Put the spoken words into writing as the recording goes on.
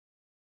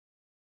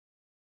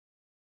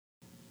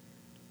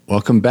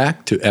Welcome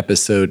back to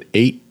episode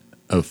 8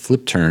 of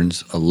Flip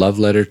Turns, a love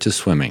letter to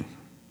swimming.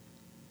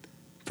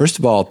 First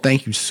of all,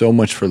 thank you so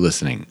much for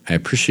listening. I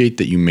appreciate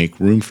that you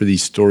make room for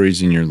these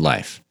stories in your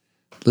life.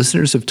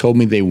 Listeners have told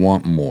me they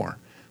want more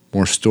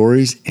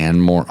stories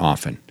and more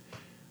often.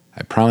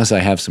 I promise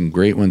I have some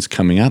great ones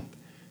coming up,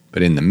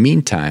 but in the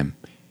meantime,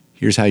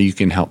 here's how you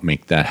can help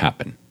make that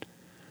happen.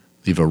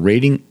 Leave a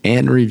rating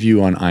and a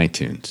review on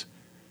iTunes.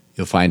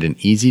 You'll find an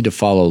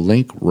easy-to-follow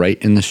link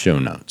right in the show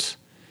notes.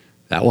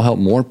 That will help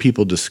more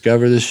people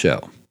discover the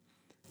show.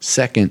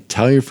 Second,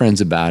 tell your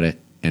friends about it.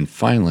 And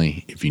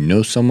finally, if you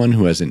know someone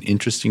who has an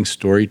interesting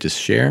story to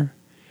share,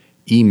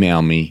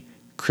 email me,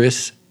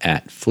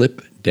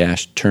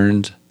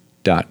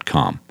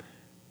 chris@flip-turns.com.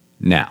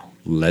 Now,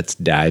 let's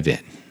dive in.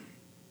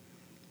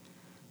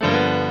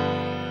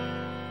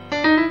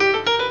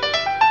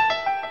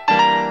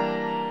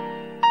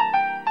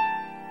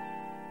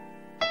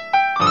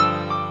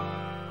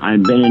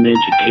 I've been in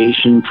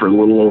education for a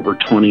little over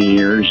 20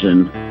 years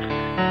and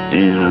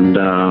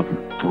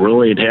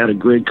really had a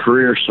great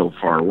career so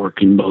far,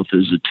 working both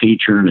as a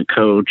teacher and a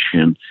coach.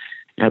 And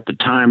at the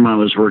time, I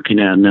was working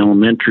at an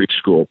elementary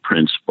school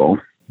principal.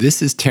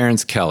 This is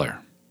Terrence Keller.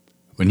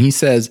 When he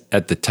says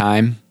at the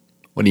time,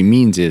 what he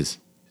means is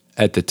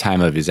at the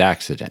time of his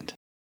accident.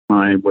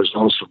 I was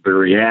also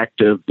very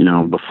active,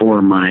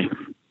 before my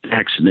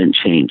accident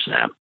changed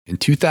that. In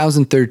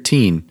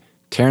 2013,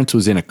 Terrence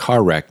was in a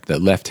car wreck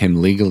that left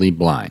him legally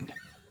blind.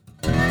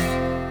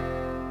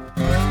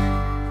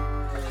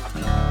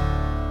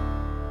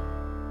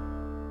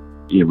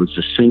 It was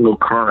a single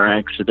car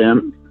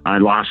accident. I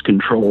lost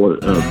control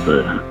of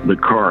the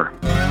car.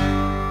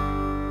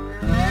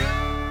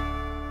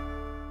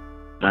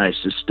 I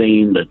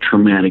sustained a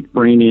traumatic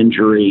brain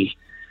injury,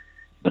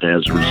 but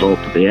as a result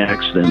of the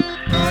accident,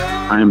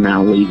 I am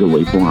now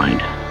legally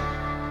blind.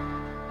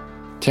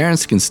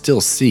 Terrence can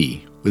still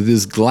see. With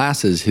his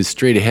glasses, his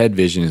straight-ahead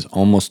vision is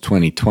almost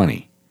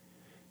 20/20.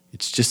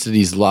 It's just that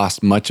he's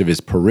lost much of his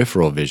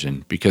peripheral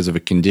vision because of a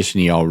condition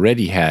he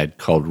already had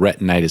called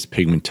retinitis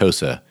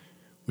pigmentosa,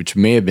 which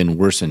may have been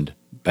worsened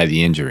by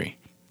the injury.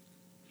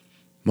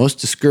 Most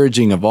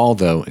discouraging of all,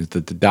 though, is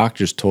that the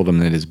doctors told him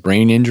that his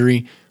brain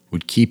injury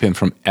would keep him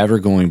from ever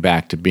going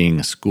back to being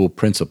a school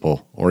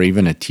principal or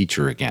even a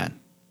teacher again.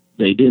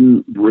 They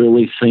didn't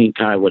really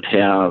think I would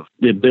have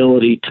the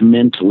ability to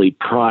mentally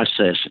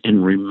process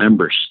and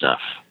remember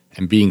stuff.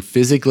 And being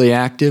physically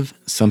active,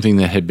 something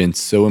that had been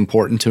so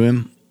important to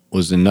him,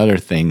 was another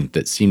thing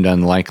that seemed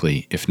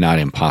unlikely, if not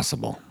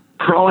impossible.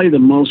 Probably the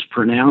most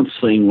pronounced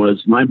thing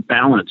was my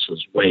balance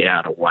was way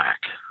out of whack.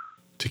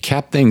 To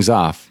cap things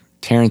off,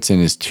 Terrence and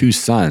his 2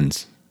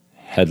 sons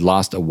had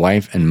lost a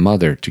wife and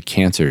mother to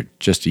cancer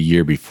just a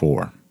year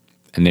before,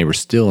 and they were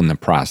still in the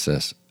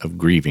process of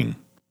grieving.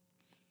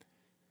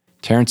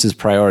 Terrence's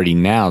priority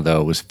now,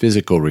 though, was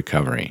physical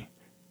recovery,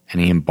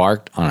 and he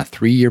embarked on a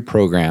 3-year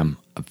program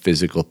of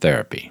physical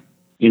therapy.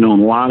 A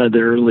lot of the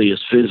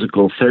earliest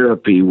physical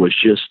therapy was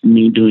just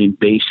me doing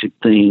basic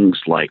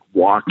things like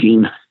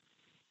walking.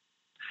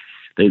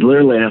 They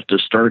literally have to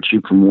start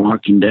you from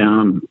walking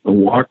down a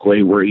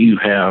walkway where you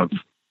have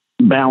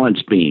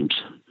balance beams.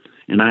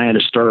 And I had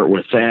to start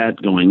with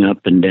that, going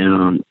up and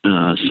down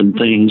some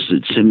things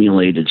that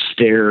simulated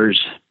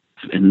stairs.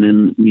 And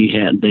then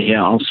they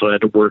also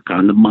had to work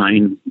on the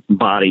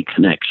mind-body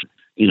connection.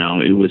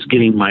 It was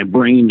getting my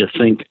brain to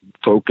think,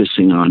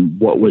 focusing on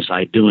what was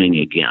I doing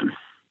again.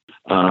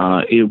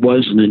 It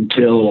wasn't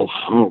until,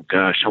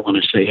 I want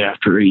to say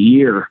after a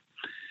year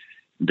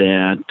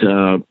that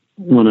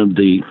one of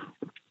the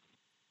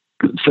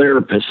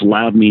therapists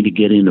allowed me to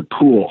get in the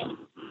pool.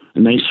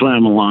 And they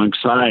swam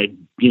alongside,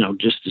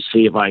 just to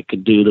see if I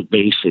could do the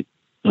basic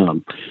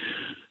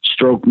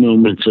stroke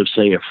movements of,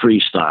 say, a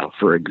freestyle,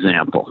 for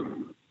example.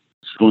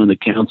 So one of the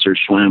counselors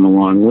swam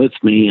along with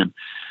me, and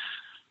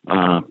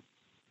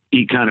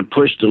he kind of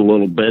pushed it a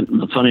little bit.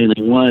 And the funny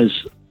thing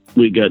was,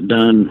 we got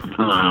done,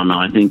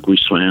 I think we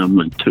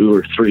swam 200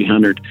 or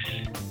 300.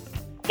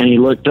 And he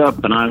looked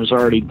up, and I was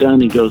already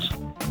done. He goes,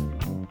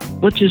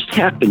 "What just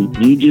happened?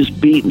 You just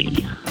beat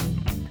me."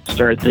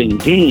 Started thinking,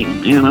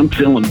 dang, man, I'm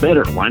feeling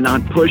better. Why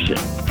not push it?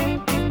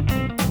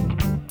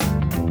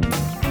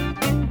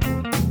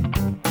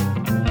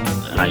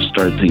 I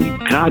started thinking,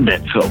 God,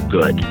 that felt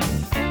good.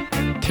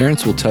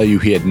 Terrence will tell you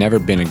he had never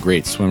been a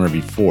great swimmer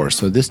before,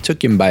 so this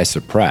took him by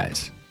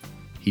surprise.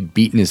 He'd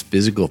beaten his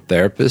physical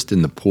therapist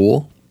in the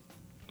pool.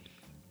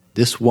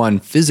 This one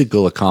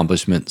physical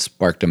accomplishment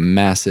sparked a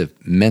massive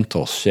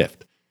mental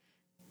shift.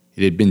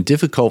 It had been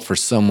difficult for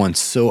someone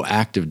so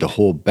active to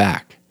hold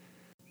back.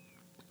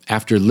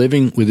 After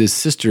living with his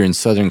sister in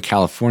Southern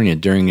California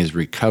during his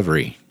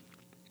recovery,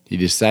 he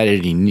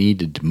decided he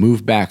needed to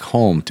move back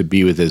home to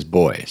be with his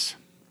boys.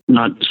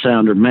 Not to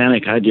sound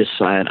dramatic, I just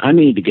decided I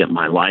need to get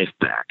my life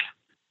back.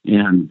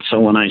 And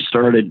so when I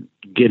started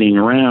getting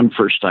around,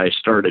 first I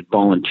started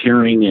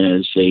volunteering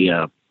as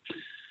a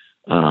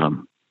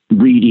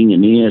reading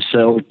and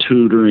ESL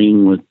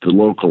tutoring with the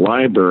local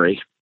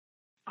library.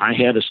 I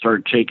had to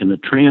start taking the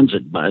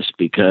transit bus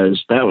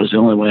because that was the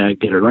only way I'd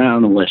get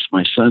around unless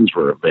my sons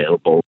were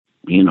available.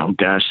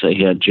 Gosh, they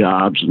had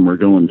jobs and were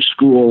going to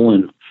school,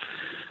 and,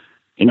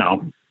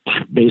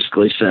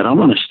 basically said, I'm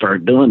going to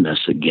start doing this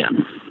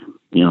again,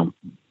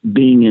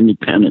 being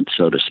independent,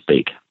 so to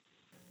speak.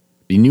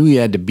 He knew he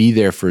had to be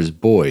there for his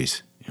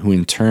boys, who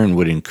in turn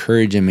would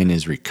encourage him in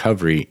his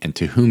recovery and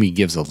to whom he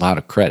gives a lot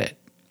of credit.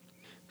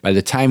 By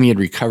the time he had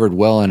recovered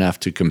well enough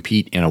to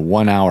compete in a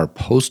 1-hour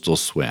postal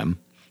swim,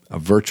 a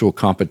virtual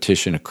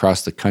competition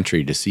across the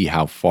country to see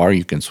how far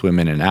you can swim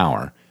in an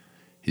hour,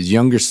 his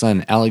younger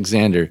son,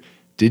 Alexander,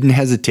 didn't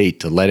hesitate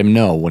to let him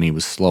know when he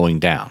was slowing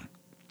down.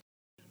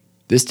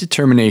 This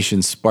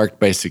determination, sparked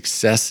by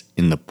success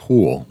in the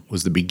pool,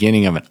 was the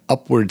beginning of an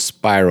upward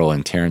spiral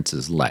in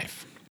Terrence's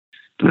life.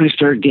 I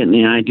started getting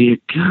the idea,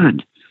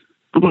 God,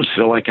 I almost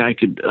feel like I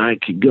could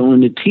go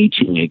into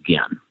teaching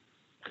again.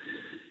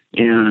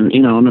 And,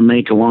 to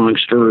make a long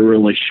story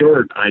really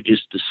short, I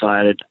just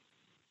decided,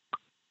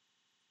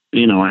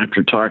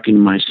 after talking to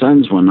my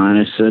sons one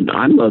night, I said,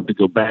 I'd love to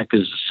go back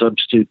as a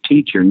substitute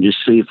teacher and just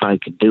see if I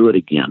could do it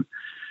again.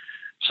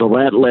 So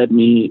that led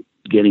me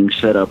getting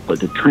set up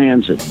with a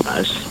transit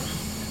bus.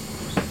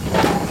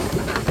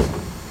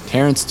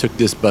 Terrence took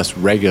this bus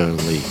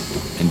regularly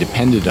and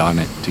depended on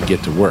it to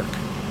get to work.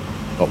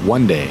 But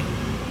one day,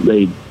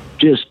 they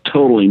just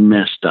totally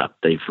messed up.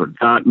 They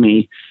forgot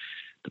me.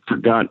 They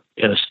forgot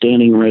a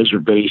standing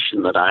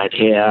reservation that I'd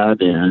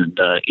had, and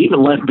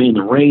even left me in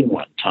the rain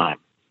one time.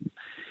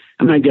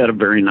 And I got a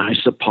very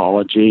nice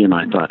apology, and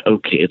I thought,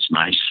 okay, it's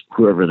nice,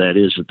 whoever that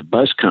is at the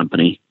bus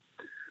company,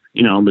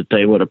 that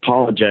they would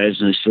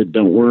apologize. And I said,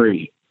 don't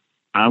worry,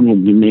 I will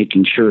be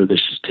making sure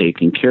this is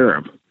taken care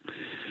of.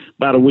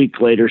 About a week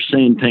later,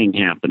 same thing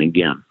happened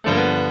again.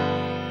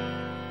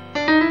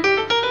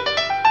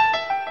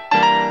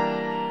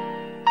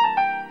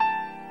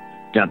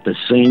 Got the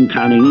same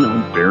kind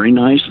of, very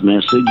nice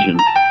message. And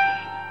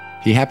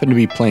he happened to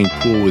be playing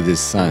pool with his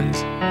sons,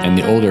 and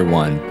the older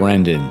one,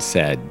 Brendan,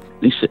 said,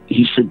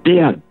 he said,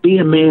 Dad, be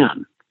a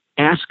man.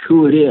 Ask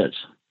who it is.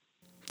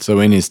 So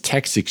in his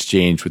text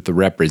exchange with the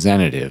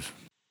representative,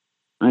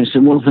 I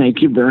said, well,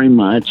 thank you very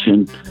much.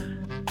 And,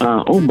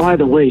 oh, by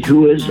the way,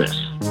 who is this?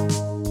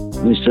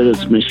 And they said,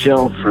 it's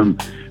Michelle from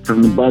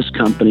the bus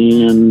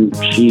company, and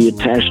she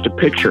attached a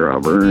picture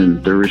of her,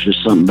 and there was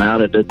just something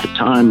about it at the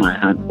time. I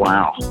thought,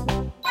 wow,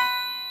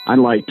 I'd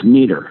like to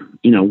meet her.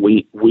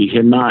 We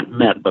had not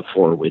met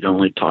before. We'd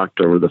only talked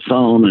over the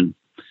phone, and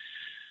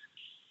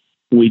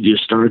we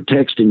just started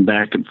texting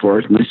back and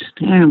forth. And I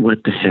said,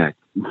 what the heck?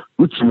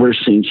 What's the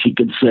worst thing she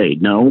could say?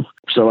 No.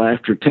 So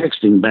after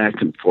texting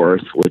back and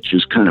forth, which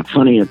is kind of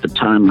funny at the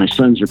time, my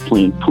sons are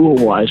playing pool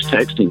while I was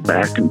texting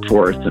back and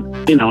forth. And,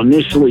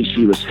 initially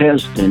she was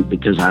hesitant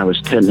because I was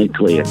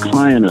technically a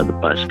client of the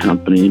bus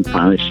company. And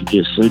finally she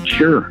just said,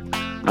 sure,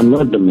 I'd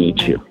love to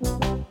meet you.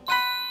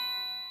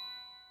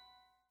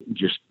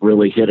 Just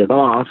really hit it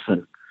off.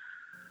 And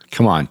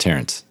come on,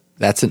 Terrence,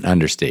 that's an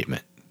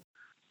understatement.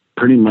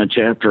 Pretty much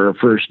after our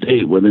first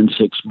date, within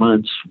 6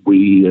 months,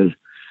 we'd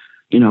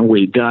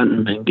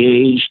gotten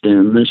engaged,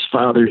 and this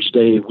Father's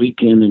Day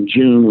weekend in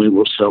June, we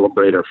will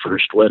celebrate our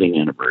first wedding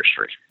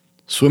anniversary.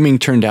 Swimming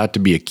turned out to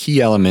be a key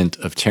element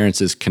of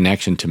Terrence's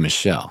connection to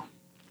Michelle.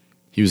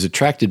 He was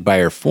attracted by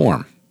her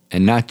form,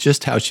 and not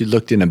just how she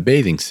looked in a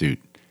bathing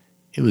suit.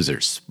 It was her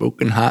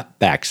smoking hot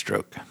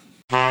backstroke.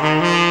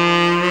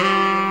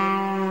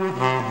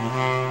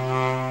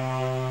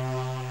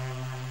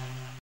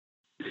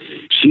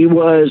 She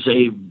was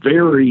a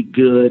very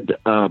good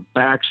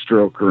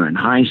backstroker in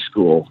high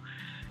school,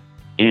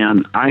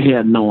 and I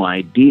had no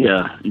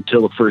idea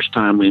until the first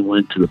time we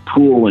went to the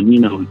pool.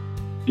 And,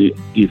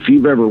 if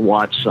you've ever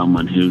watched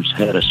someone who's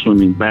had a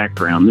swimming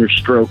background, their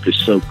stroke is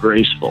so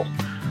graceful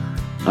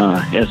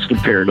as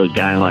compared to a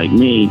guy like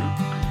me.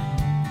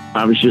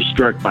 I was just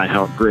struck by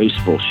how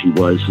graceful she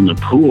was in the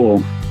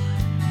pool.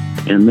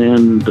 And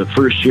then the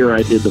first year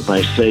I did the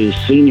Visayas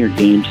Senior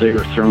Games, they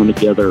were throwing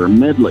together a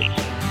medley.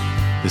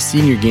 The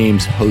Senior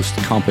Games host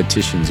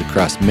competitions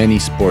across many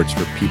sports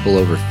for people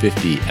over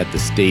 50 at the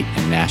state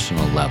and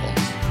national levels.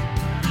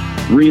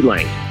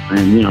 Relay,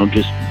 and,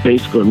 just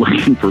basically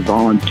looking for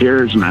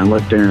volunteers. And I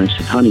looked there and I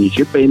said, honey, is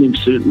your bathing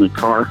suit in the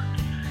car?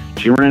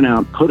 She ran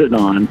out, put it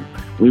on.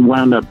 We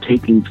wound up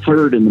taking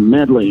third in the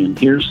medley, and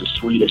here's the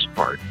sweetest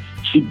part.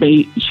 She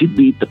beat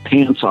the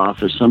pants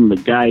off of some of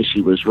the guys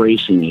she was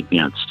racing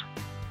against.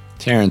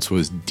 Terrence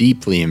was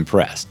deeply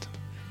impressed,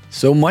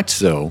 so much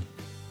so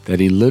that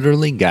he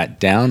literally got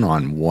down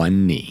on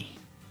one knee.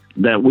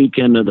 That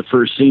weekend of the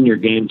first Senior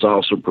Games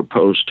also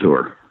proposed to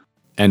her.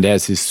 And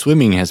as his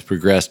swimming has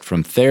progressed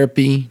from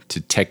therapy to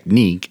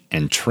technique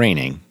and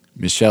training,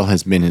 Michelle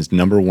has been his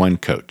number one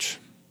coach.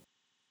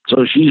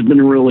 So she's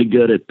been really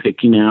good at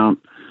picking out,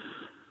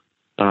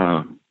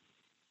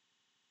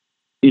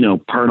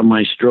 part of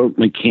my stroke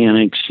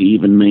mechanics. She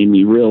even made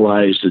me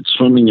realize that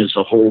swimming is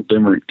a whole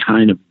different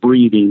kind of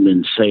breathing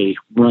than, say,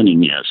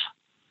 running is.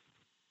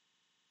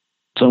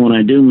 So when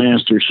I do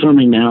master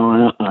swimming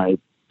now, I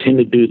tend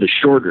to do the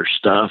shorter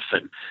stuff,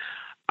 and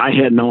I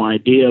had no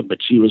idea, but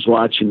she was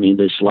watching me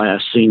this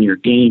last senior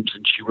games,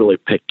 and she really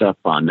picked up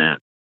on that.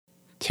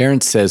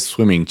 Terrence says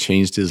swimming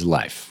changed his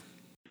life.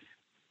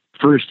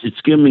 First, it's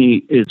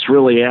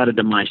really added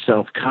to my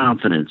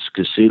self-confidence,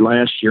 because see,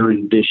 last year,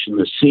 in addition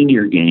to the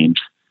senior games,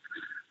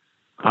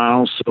 I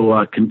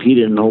also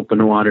competed in an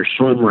open water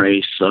swim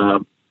race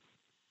at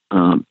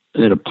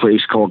a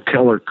place called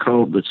Keller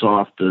Cove that's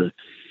off the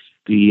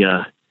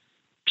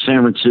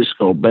San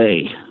Francisco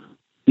Bay.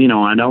 You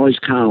know, I'd always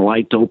kind of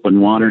liked open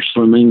water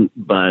swimming,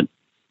 but,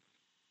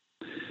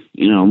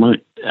 you know,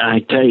 I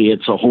tell you,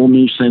 it's a whole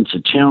new sense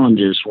of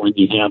challenges when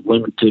you have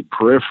limited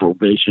peripheral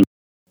vision.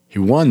 He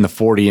won the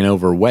 40 and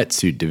over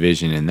wetsuit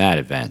division in that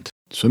event.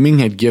 Swimming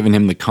had given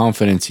him the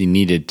confidence he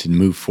needed to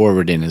move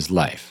forward in his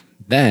life.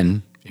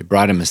 Then, it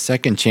brought him a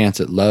second chance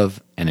at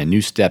love and a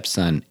new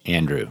stepson,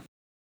 Andrew.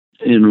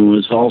 And it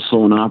was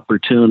also an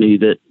opportunity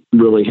that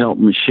really helped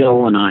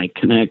Michelle and I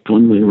connect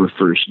when we were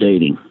first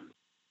dating.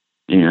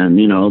 And,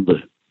 you know,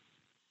 the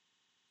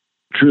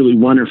truly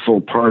wonderful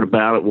part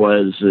about it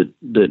was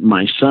that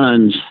my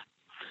sons,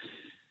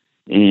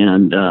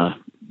 and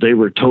they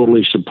were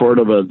totally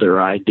supportive of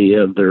their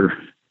idea of their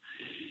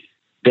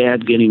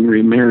dad getting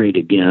remarried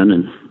again,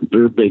 and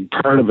they're a big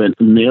part of it.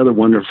 And the other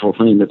wonderful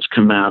thing that's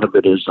come out of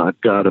it is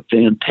I've got a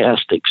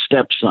fantastic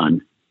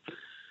stepson,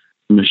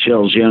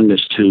 Michelle's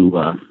youngest, who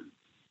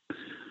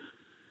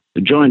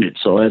joined it.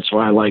 So that's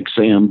why I like to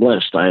say I'm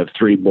blessed. I have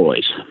 3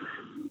 boys.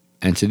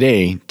 And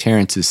today,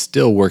 Terrence is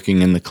still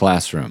working in the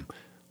classroom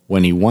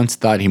when he once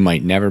thought he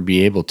might never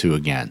be able to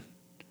again.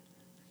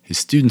 His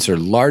students are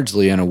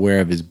largely unaware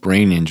of his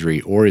brain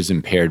injury or his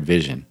impaired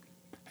vision,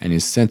 and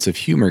his sense of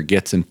humor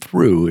gets him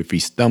through if he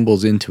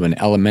stumbles into an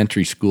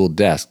elementary school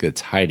desk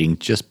that's hiding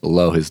just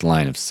below his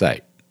line of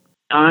sight.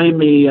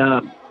 I'm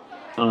a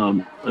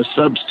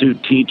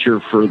substitute teacher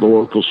for the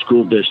local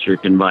school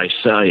district in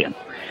Visalia,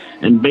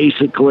 and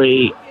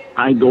basically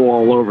I go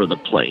all over the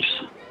place.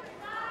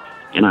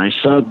 And I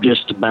sub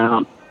just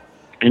about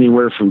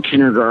anywhere from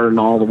kindergarten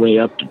all the way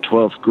up to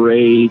 12th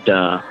grade.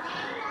 I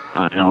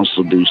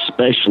also do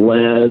special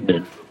ed.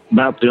 And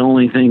about the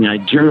only thing I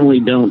generally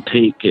don't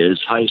take is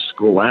high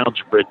school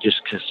algebra,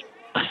 just because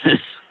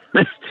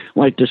I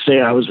like to say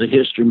I was a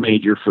history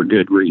major for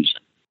good reason.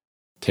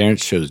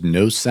 Terrence shows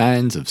no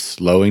signs of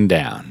slowing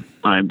down.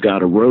 I've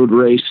got a road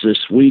race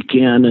this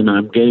weekend, and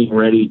I'm getting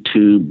ready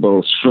to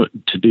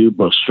do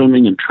both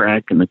swimming and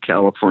track in the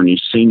California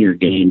Senior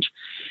Games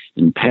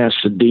in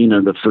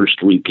Pasadena the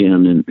first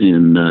weekend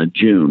in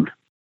June.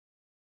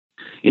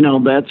 You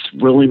know, that's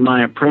really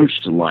my approach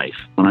to life.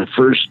 When I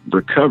first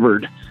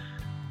recovered,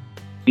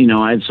 you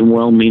know, I had some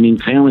well-meaning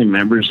family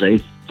members. They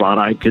thought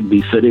I could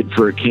be fitted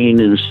for a cane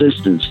and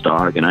assistance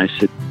dog, and I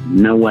said,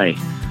 no way.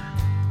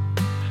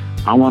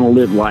 I want to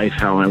live life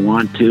how I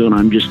want to, and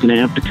I'm just going to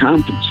have to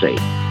compensate.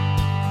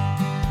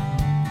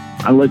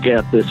 I look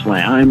at it this way.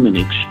 I'm an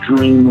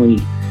extremely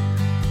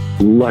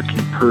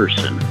lucky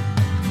person.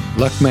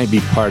 Luck might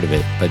be part of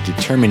it, but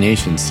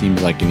determination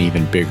seems like an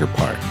even bigger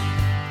part.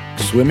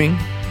 Swimming?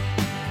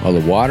 Well,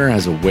 the water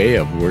has a way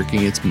of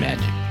working its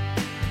magic.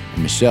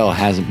 And Michelle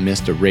hasn't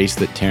missed a race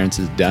that Terrence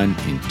has done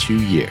in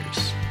 2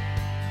 years.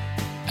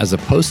 As a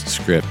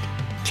postscript,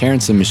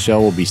 Terrence and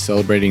Michelle will be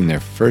celebrating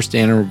their first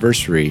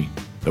anniversary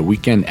the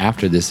weekend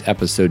after this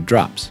episode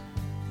drops.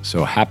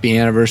 So happy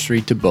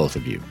anniversary to both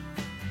of you.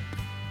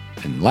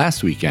 And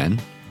last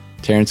weekend,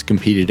 Terrence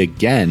competed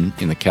again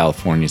in the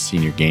California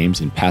Senior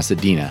Games in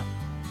Pasadena,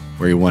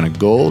 where he won a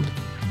gold,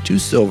 2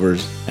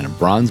 silvers, and a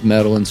bronze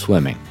medal in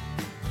swimming.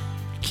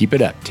 Keep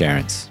it up,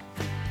 Terrence.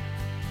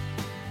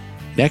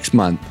 Next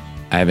month,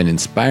 I have an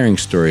inspiring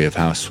story of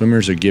how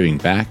swimmers are giving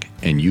back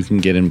and you can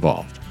get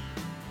involved.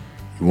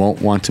 You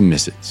won't want to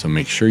miss it, so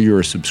make sure you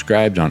are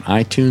subscribed on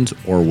iTunes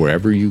or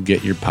wherever you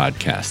get your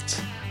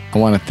podcasts. I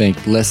want to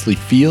thank Leslie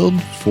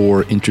Field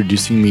for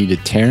introducing me to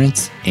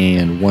Terrence,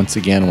 and once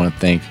again, I want to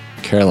thank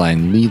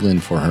Caroline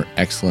Leland for her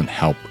excellent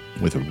help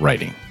with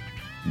writing.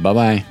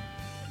 Bye-bye.